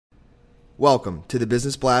Welcome to the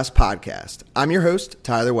Business Blast podcast. I'm your host,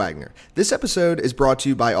 Tyler Wagner. This episode is brought to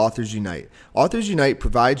you by Authors Unite. Authors Unite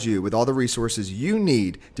provides you with all the resources you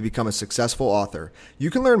need to become a successful author. You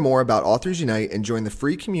can learn more about Authors Unite and join the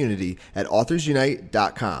free community at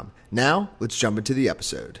authorsunite.com. Now, let's jump into the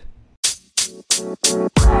episode.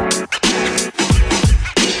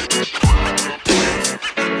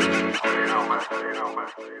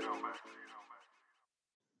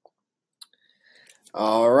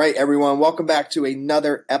 All right, everyone. Welcome back to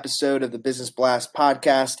another episode of the Business Blast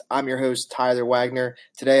podcast. I'm your host, Tyler Wagner.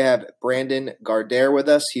 Today I have Brandon Gardere with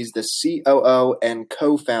us. He's the COO and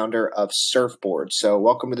co-founder of Surfboard. So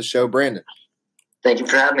welcome to the show, Brandon. Thank you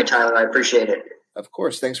for having me, Tyler. I appreciate it. Of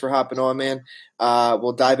course. Thanks for hopping on, man.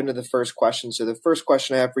 We'll dive into the first question. So the first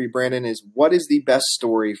question I have for you, Brandon, is what is the best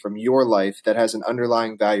story from your life that has an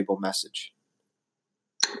underlying valuable message?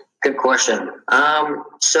 Good question.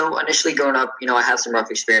 So initially growing up, I had some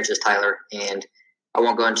rough experiences, Tyler, and I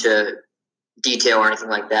won't go into detail or anything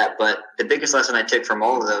like that, but the biggest lesson I took from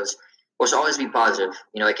all of those was to always be positive.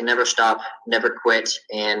 I can never stop, never quit,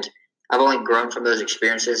 and I've only grown from those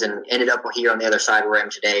experiences and ended up here on the other side where I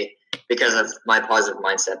am today because of my positive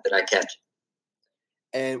mindset that I kept.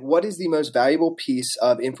 And what is the most valuable piece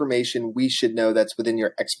of information we should know that's within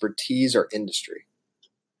your expertise or industry?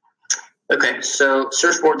 Okay, so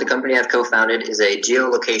Surfboard, the company I've co-founded, is a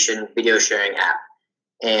geolocation video sharing app.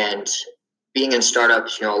 And being in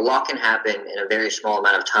startups, a lot can happen in a very small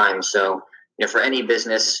amount of time. So, for any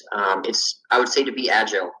business, I would say to be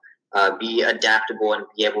agile, be adaptable, and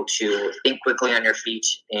be able to think quickly on your feet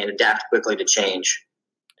and adapt quickly to change.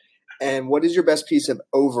 And what is your best piece of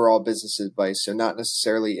overall business advice, so not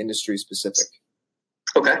necessarily industry specific?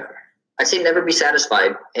 Okay, I'd say never be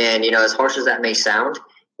satisfied. And, as harsh as that may sound,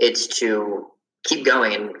 it's to keep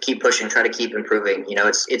going and keep pushing, try to keep improving.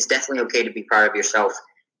 It's definitely okay to be proud of yourself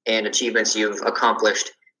and achievements you've accomplished.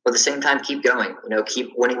 But at the same time, keep going.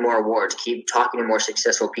 Keep winning more awards. Keep talking to more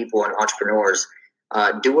successful people and entrepreneurs.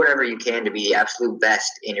 Do whatever you can to be the absolute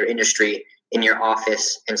best in your industry, in your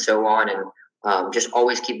office, and so on. And just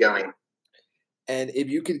always keep going. And if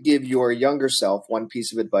you could give your younger self one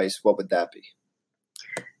piece of advice, what would that be?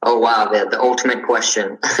 Oh, wow. The ultimate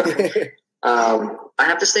question. I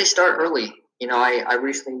have to say start early. I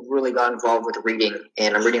recently really got involved with reading,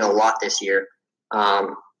 and I'm reading a lot this year.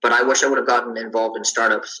 But I wish I would have gotten involved in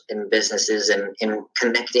startups and businesses and in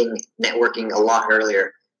connecting, networking a lot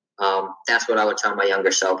earlier. That's what I would tell my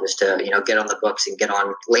younger self is to, get on the books and get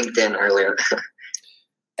on LinkedIn earlier.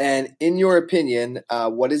 And in your opinion,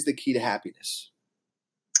 what is the key to happiness?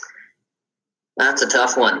 That's a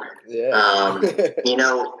tough one. Yeah.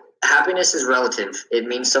 Happiness is relative. It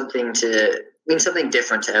means something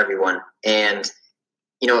different to everyone. And,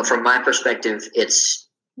 from my perspective, it's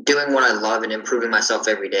doing what I love and improving myself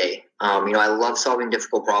every day. I love solving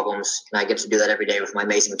difficult problems, and I get to do that every day with my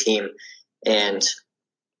amazing team. And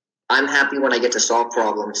I'm happy when I get to solve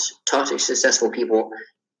problems, talk to successful people,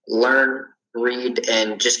 learn, read,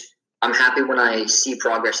 and I'm happy when I see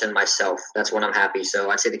progress in myself. That's when I'm happy.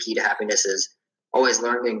 So I'd say the key to happiness is always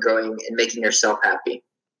learning and growing and making yourself happy.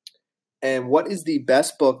 And what is the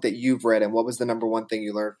best book that you've read, and what was the number one thing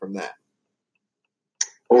you learned from that?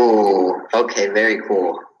 Oh, okay, very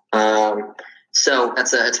cool. So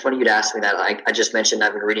it's funny you'd ask me that. I just mentioned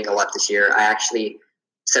I've been reading a lot this year. I actually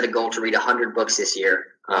set a goal to read 100 books this year.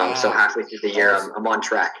 Wow. So halfway through the year, I'm on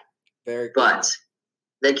track. Very cool. But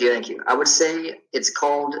thank you. I would say it's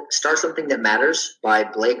called Start Something That Matters by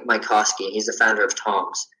Blake Mycoskie. He's the founder of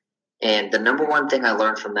Tom's. And the number one thing I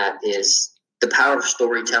learned from that is the power of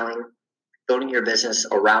storytelling, building your business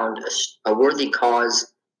around a worthy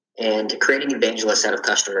cause, and creating evangelists out of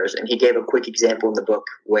customers. And he gave a quick example in the book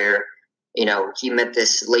where, he met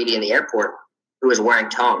this lady in the airport who was wearing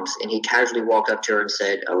Toms, and he casually walked up to her and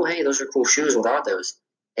said, "Oh, hey, those are cool shoes. What are those?"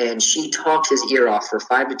 And she talked his ear off for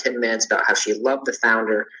 5 to 10 minutes about how she loved the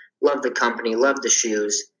founder, loved the company, loved the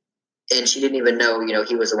shoes. And she didn't even know,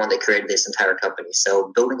 he was the one that created this entire company.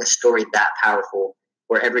 So building a story that powerful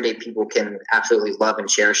where everyday people can absolutely love and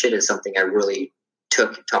cherish it is something I really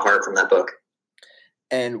took to heart from that book.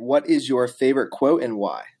 And what is your favorite quote and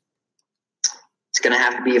why? It's going to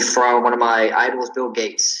have to be from one of my idols, Bill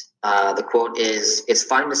Gates. The quote is, "It's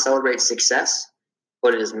fine to celebrate success,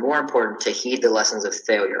 but it is more important to heed the lessons of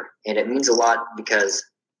failure." And it means a lot because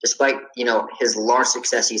despite, his large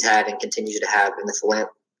success he's had and continues to have in the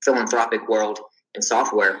philanthropic world and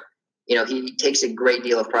software, he takes a great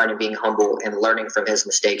deal of pride in being humble and learning from his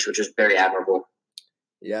mistakes, which is very admirable.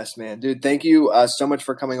 Yes, man. Dude, thank you so much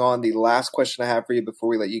for coming on. The last question I have for you before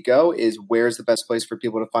we let you go is, where's the best place for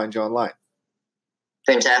people to find you online?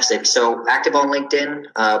 Fantastic. So active on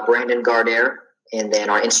LinkedIn, Brandon Gardere. And then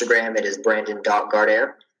on Instagram, it is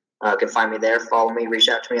Brandon.Gardere. You can find me there, follow me, reach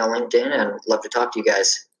out to me on LinkedIn, and love to talk to you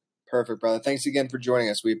guys. Perfect, brother. Thanks again for joining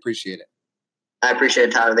us. We appreciate it. I appreciate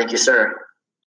it, Tyler. Thank you, sir.